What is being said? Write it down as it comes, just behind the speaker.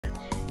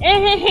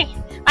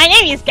My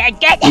name is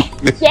Gaga.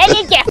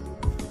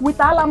 With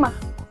Alama,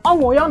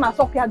 na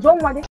Sophia John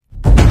Wadi.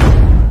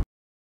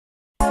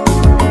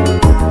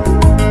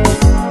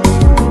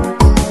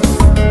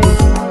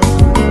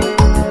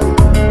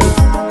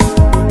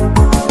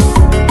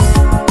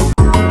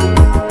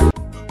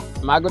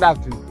 Ma, good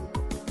afternoon.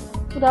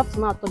 Good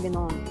afternoon,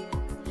 Atoginono.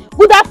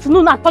 Good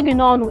afternoon,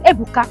 Atoginono.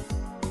 Ebuka.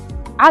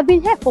 I've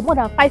been here for more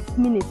than 5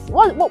 minutes.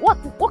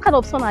 What kind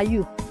of son are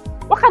you?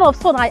 What kind of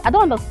son? I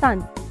don't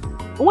understand.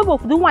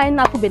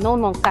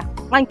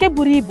 Manke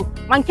buribu,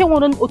 manke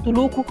wonon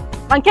otuluku,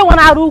 manke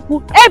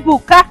wanaruku.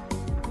 Ebuka,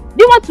 do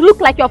you want to look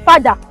like your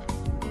father?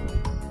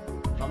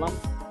 Mama,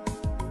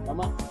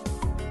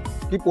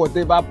 keep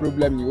whatever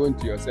problem you own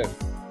to yourself.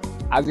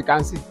 As you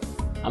can see,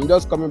 I'm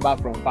just coming back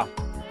from far,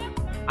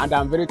 and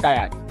I'm very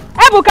tired.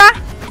 Ebuka,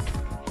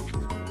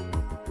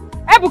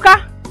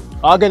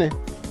 Again.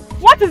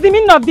 What is the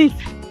meaning of this?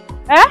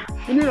 Eh?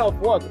 Meaning of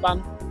what,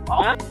 man?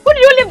 Huh? Who do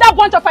you leave that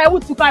bunch of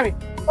firewood to carry?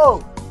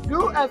 Oh,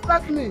 you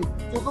expect me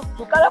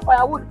to carry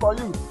firewood for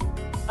you?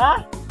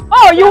 Huh?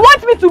 Oh, you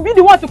want me to be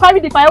the one to carry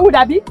the firewood,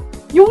 Abi?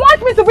 You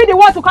want me to be the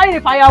one to carry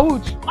the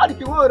firewood? How do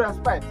you want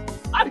respect?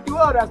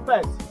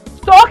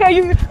 So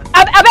okay,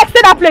 I beg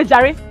say that place,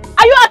 Jerry.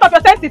 Are you out of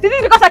your senses? Is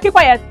it because I keep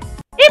quiet?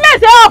 Ime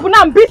say up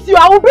now beat you.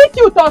 I will beat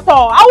you, Toto.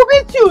 I will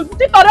beat you.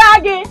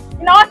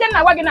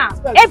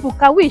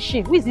 Ebuka, who is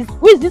she? Who is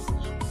this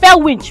fair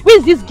winch? Who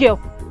is this girl?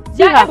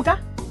 See her. Ebuka.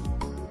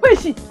 Who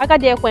is she?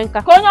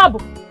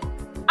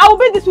 I will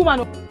beat this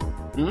woman.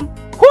 Hmm?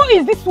 Who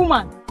is this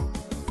woman?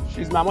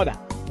 She's my mother.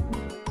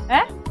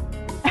 Eh?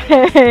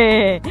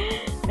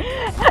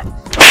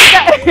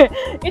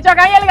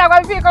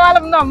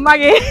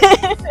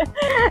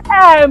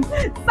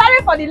 Sorry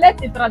for the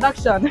late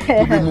introduction.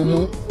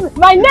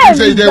 My name is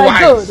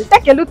Joygold.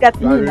 Take a look at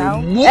me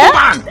now. Eh?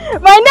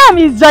 My name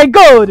is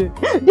Joygold,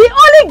 the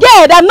only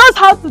girl that knows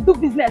how to do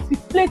business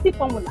with plenty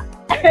formula.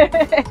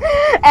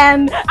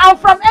 And I'm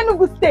from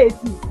Enugu State.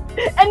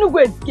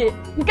 Enugu State.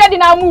 You can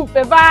now move.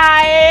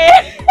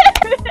 Bye.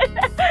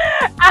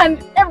 And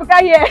Ebuka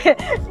here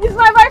is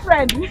my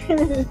boyfriend.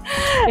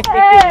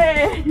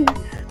 Hey.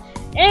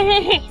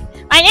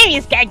 My name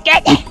is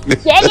Gaga.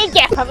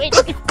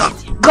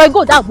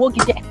 Joygold, that walk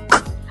it there.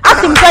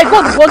 Ask him,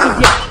 Joygold, walk it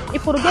there.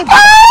 If you get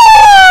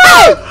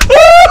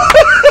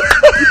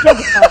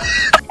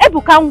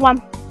Ebuka,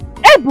 one.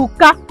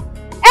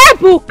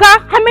 Ebuka,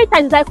 how many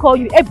times did I call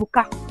you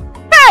Ebuka?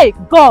 Hey,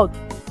 God,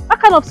 what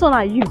kind of son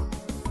are you?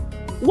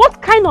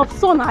 What kind of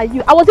son are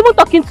you? I was even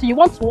talking to you.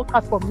 Want to work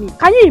out for me?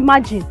 Can you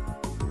imagine?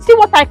 See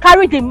what I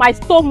carried in my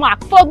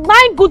stomach for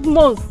 9 good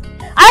months.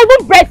 I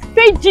even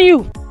breastfed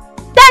you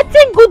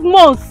 13 good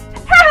months.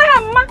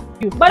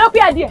 But up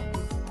here, dear.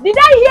 Did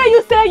I hear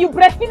you say you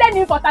breastfeeded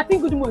him for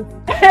 13 good months?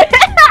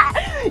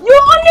 You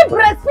only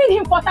breastfeed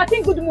him for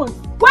 13 good months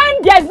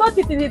when there's no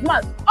teeth in his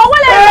mouth. Oh,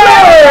 well,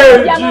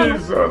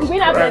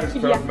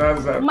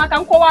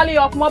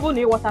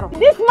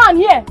 this man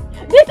here,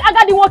 this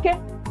Agadi Woke,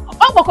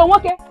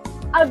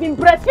 I've been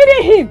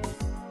breastfeeding him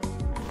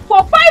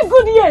for 5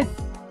 good years.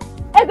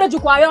 I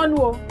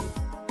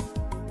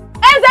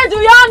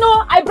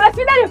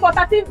breastfeeded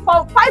him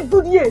for 5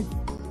 good years.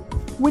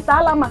 With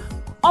Alama,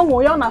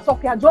 na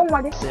Sophia John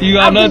Wadi. You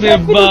are not a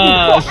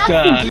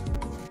bastard.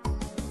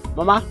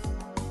 Mama,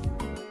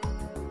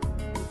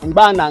 I'm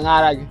banned and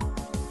arrogant.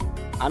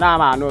 And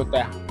I'm a note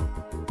there.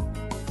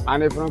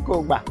 And if you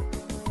go back,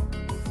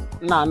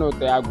 no, no,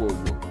 there I go.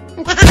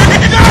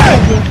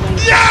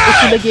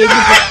 If you